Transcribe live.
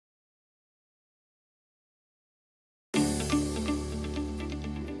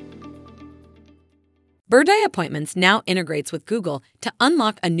Birdeye Appointments now integrates with Google to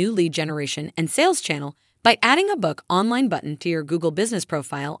unlock a new lead generation and sales channel by adding a Book Online button to your Google business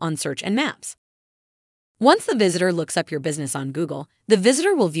profile on Search and Maps. Once the visitor looks up your business on Google, the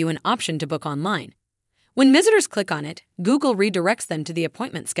visitor will view an option to book online. When visitors click on it, Google redirects them to the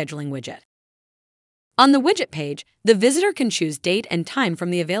appointment scheduling widget. On the widget page, the visitor can choose date and time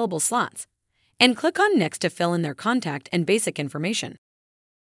from the available slots and click on Next to fill in their contact and basic information.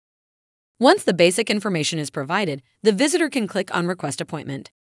 Once the basic information is provided, the visitor can click on Request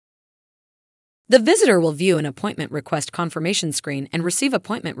Appointment. The visitor will view an appointment request confirmation screen and receive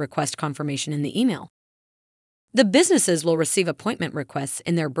appointment request confirmation in the email. The businesses will receive appointment requests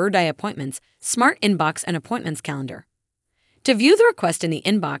in their Birdeye Appointments Smart Inbox and Appointments calendar. To view the request in the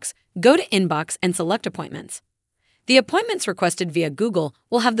inbox, go to Inbox and select Appointments. The appointments requested via Google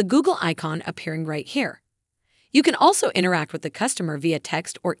will have the Google icon appearing right here. You can also interact with the customer via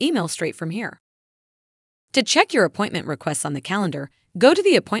text or email straight from here. To check your appointment requests on the calendar, go to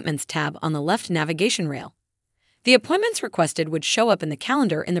the Appointments tab on the left navigation rail. The appointments requested would show up in the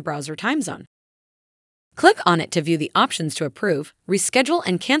calendar in the browser time zone. Click on it to view the options to approve, reschedule,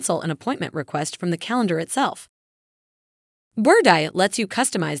 and cancel an appointment request from the calendar itself. Birdeye lets you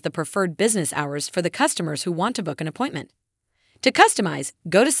customize the preferred business hours for the customers who want to book an appointment. To customize,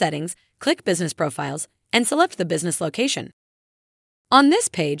 go to Settings, click Business Profiles, and select the business location. On this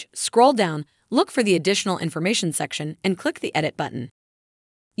page, scroll down, look for the Additional Information section, and click the Edit button.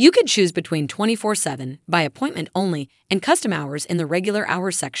 You could choose between 24/7, by appointment only, and custom hours in the Regular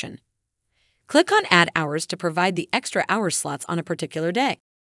Hours section. Click on Add Hours to provide the extra hours slots on a particular day.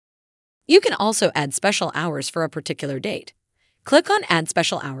 You can also add special hours for a particular date. Click on Add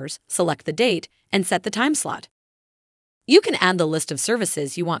Special Hours, select the date, and set the time slot. You can add the list of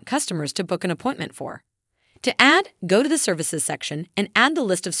services you want customers to book an appointment for. To add, go to the Services section and add the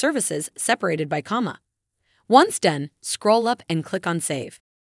list of services separated by comma. Once done, scroll up and click on Save.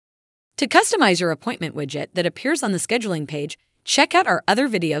 To customize your appointment widget that appears on the scheduling page, check out our other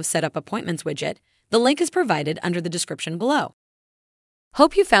video Set Up Appointments widget. The link is provided under the description below.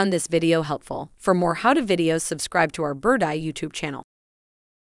 Hope you found this video helpful. For more how-to videos, subscribe to our Birdeye YouTube channel.